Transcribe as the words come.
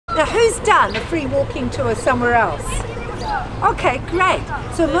Now, who's done a free walking tour somewhere else? Okay, great.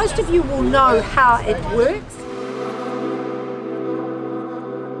 So most of you will know how it works.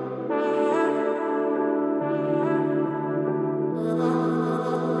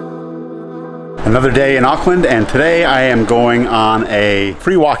 Another day in Auckland, and today I am going on a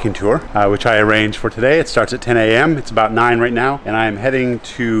free walking tour, which I arranged for today. It starts at 10 a.m. It's about 9 right now, and I am heading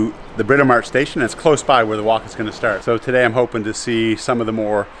to the Britomart station. It's close by where the walk is going to start. So today I'm hoping to see some of the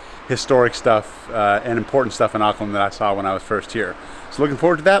more historic stuff and important stuff in Auckland that I saw when I was first here. So looking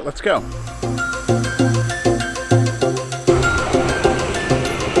forward to that. Let's go.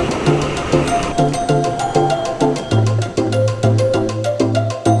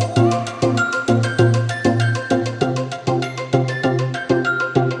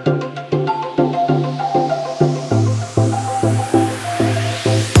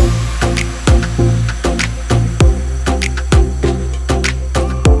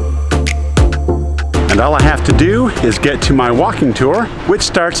 All I have to do is get to my walking tour, which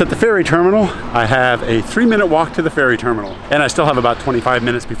starts at the ferry terminal. I have a 3-minute walk to the ferry terminal, and I still have about 25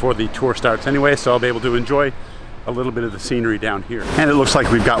 minutes before the tour starts anyway, so I'll be able to enjoy a little bit of the scenery down here. And it looks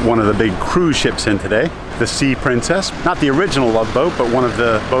like we've got one of the big cruise ships in today, the Sea Princess. Not the original Love Boat, but one of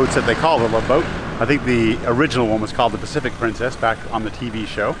the boats that they call the Love Boat. I think the original one was called the Pacific Princess back on the TV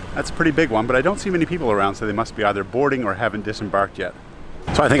show. That's a pretty big one, but I don't see many people around, so they must be either boarding or haven't disembarked yet.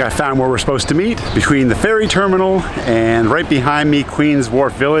 So I think I found where we're supposed to meet, between the ferry terminal and right behind me, Queen's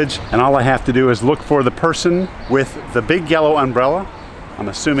Wharf Village. And all I have to do is look for the person with the big yellow umbrella. I'm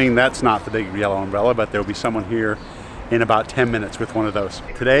assuming that's not the big yellow umbrella, but there'll be someone here in about 10 minutes with one of those.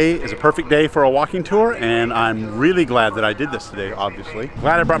 Today is a perfect day for a walking tour, and I'm really glad that I did this today, obviously.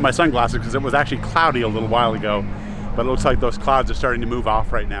 Glad I brought my sunglasses because it was actually cloudy a little while ago, but it looks like those clouds are starting to move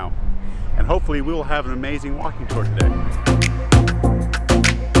off right now. And hopefully we will have an amazing walking tour today.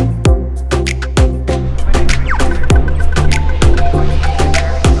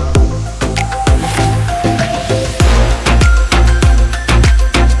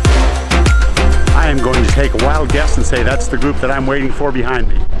 Take a wild guess and say that's the group that I'm waiting for behind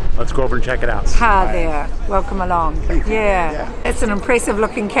me. Let's go over and check it out. Hi there, welcome along. Yeah, it's an impressive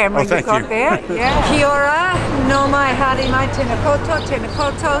looking camera you've got there. Yeah. Kia ora, no mai haere mai tēnā koutou, tēnā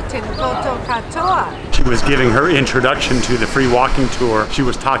koutou, tēnā koutou katoa. She was giving her introduction to the free walking tour. She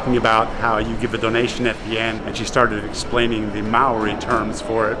was talking about how you give a donation at the end, and she started explaining the Maori terms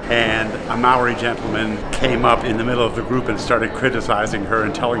for it. And a Maori gentleman came up in the middle of the group and started criticizing her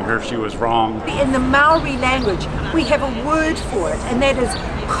and telling her she was wrong. In the Maori language, we have a word for it, and that is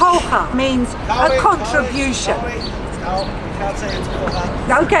koha, means a contribution.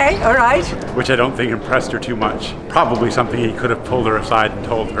 Okay, all right. Which I don't think impressed her too much. Probably something he could have pulled her aside and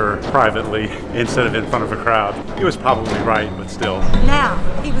told her privately instead of in front of a crowd. He was probably right, but still. Now,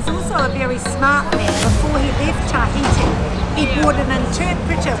 he was also a very smart man. Before he left Tahiti, he brought an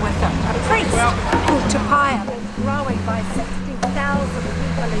interpreter with him, a priest called Tupaia, growing by 60,000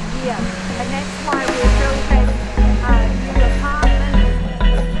 people a year. And that's why we're building new apartments.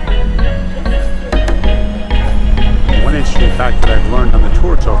 One interesting fact that I've learned on the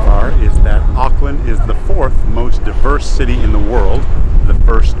tour so far is that Auckland is the 4th most diverse city in the world, the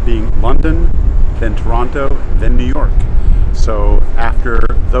first being London, then Toronto, then New York. So after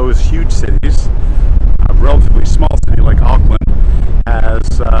those huge cities, a relatively small city like Auckland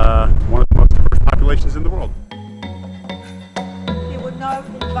has one of the most diverse populations in the world. There were no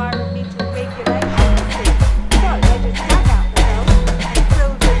environmental regulations, so they just dug out the hill and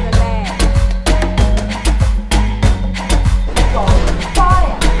filled in the land.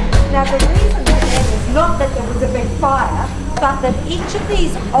 Fire. Now the reason for that is not that there was a big fire, but that each of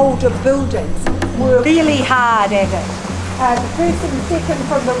these older buildings were really hard at it. The first and second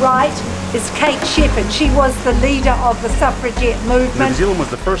from the right is Kate Shepherd. She was the leader of the suffragette movement. New Zealand was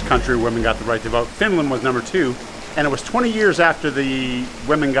the first country where women got the right to vote. Finland was number 2. And it was 20 years after the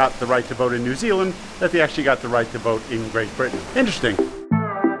women got the right to vote in New Zealand that they actually got the right to vote in Great Britain. Interesting. So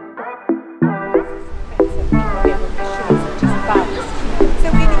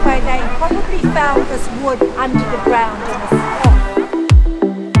anyway, they probably found this wood under the ground in a swamp.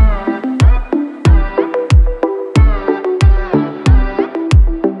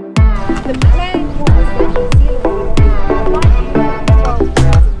 The plan was that New Zealand would be roughly 12,000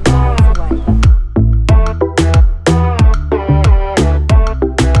 miles away.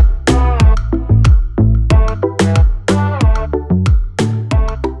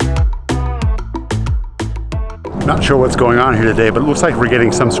 Not sure what's going on here today, but it looks like we're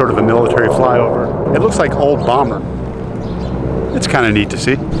getting some sort of a military flyover. It looks like Old Bomber. It's kind of neat to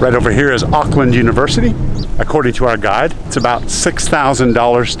see. Right over here is Auckland University. according to our guide. It's about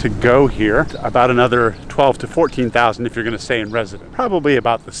 $6,000 to go here, about another $12,000 to $14,000 if you're going to stay in resident. Probably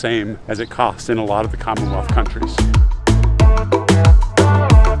about the same as it costs in a lot of the Commonwealth countries.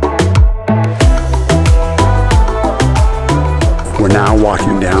 We're now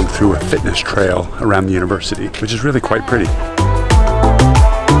walking down through a fitness trail around the university, which is really quite pretty.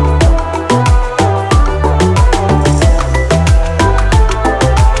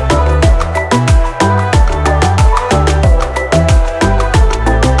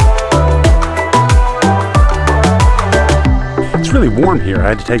 It's really warm here. I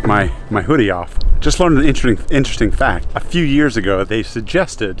had to take my hoodie off. Just learned an interesting fact. A few years ago, they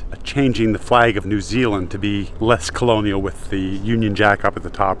suggested changing the flag of New Zealand to be less colonial with the Union Jack up at the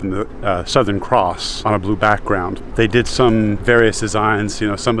top and the Southern Cross on a blue background. They did some various designs, you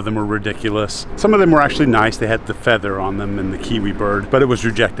know, some of them were ridiculous. Some of them were actually nice. They had the feather on them and the kiwi bird, but it was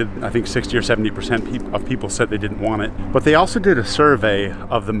rejected. I think 60 or 70% of people said they didn't want it. But they also did a survey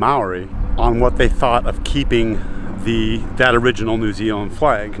of the Maori on what they thought of keeping that original New Zealand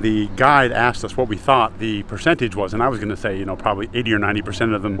flag. The guide asked us what we thought the percentage was, and I was going to say, you know, probably 80 or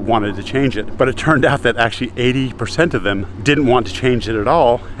 90% of them wanted to change it, but it turned out that actually 80% of them didn't want to change it at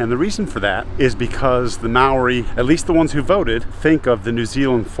all. And the reason for that is because the Maori, at least the ones who voted, think of the New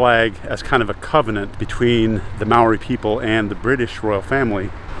Zealand flag as kind of a covenant between the Maori people and the British royal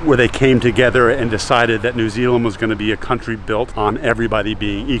family, where they came together and decided that New Zealand was going to be a country built on everybody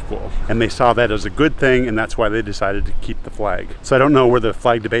being equal. And they saw that as a good thing, and that's why they decided to keep the flag. So I don't know where the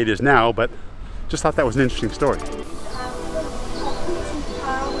flag debate is now, but just thought that was an interesting story. We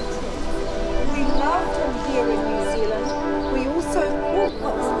loved them here in New Zealand. We also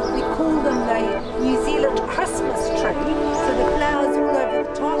we call them the New Zealand Christmas tree. So the flowers all over the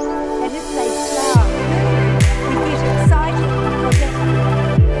top, and if they flower, we get excited because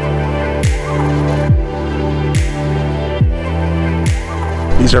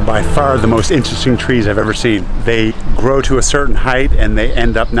these are by far the most interesting trees I've ever seen. They grow to a certain height and they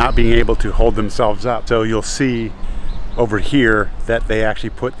end up not being able to hold themselves up. So you'll see over here that they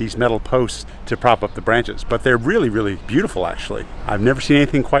actually put these metal posts to prop up the branches. But they're really, really beautiful actually. I've never seen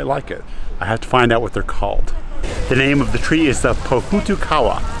anything quite like it. I have to find out what they're called. The name of the tree is the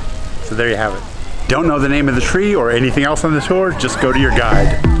Pohutukawa. So there you have it. Don't know the name of the tree or anything else on the tour, just go to your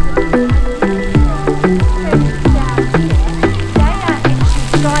guide.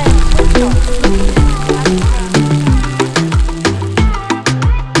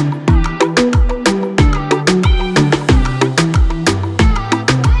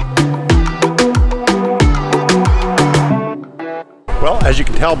 Well, as you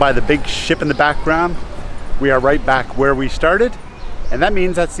can tell by the big ship in the background, we are right back where we started. And that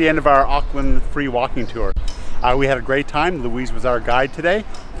means that's the end of our Auckland Free Walking Tour. We had a great time. Louise was our guide today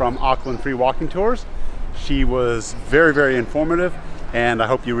from Auckland Free Walking Tours. She was very, very informative, and I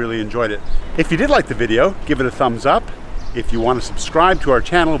hope you really enjoyed it. If you did like the video, give it a thumbs up. If you want to subscribe to our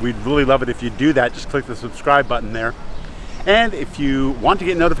channel, we'd really love it if you do that. Just click the subscribe button there. And if you want to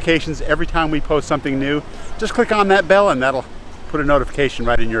get notifications every time we post something new, just click on that bell and that'll put a notification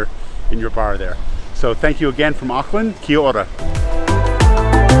right in your bar there. So thank you again from Auckland. Kia ora.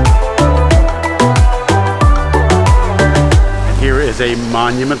 Here is a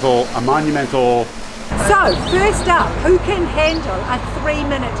monumental. So, first up, who can handle a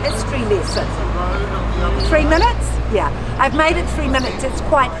 3-minute history lesson? 3 minutes? Yeah, I've made it 3 minutes, it's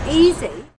quite easy.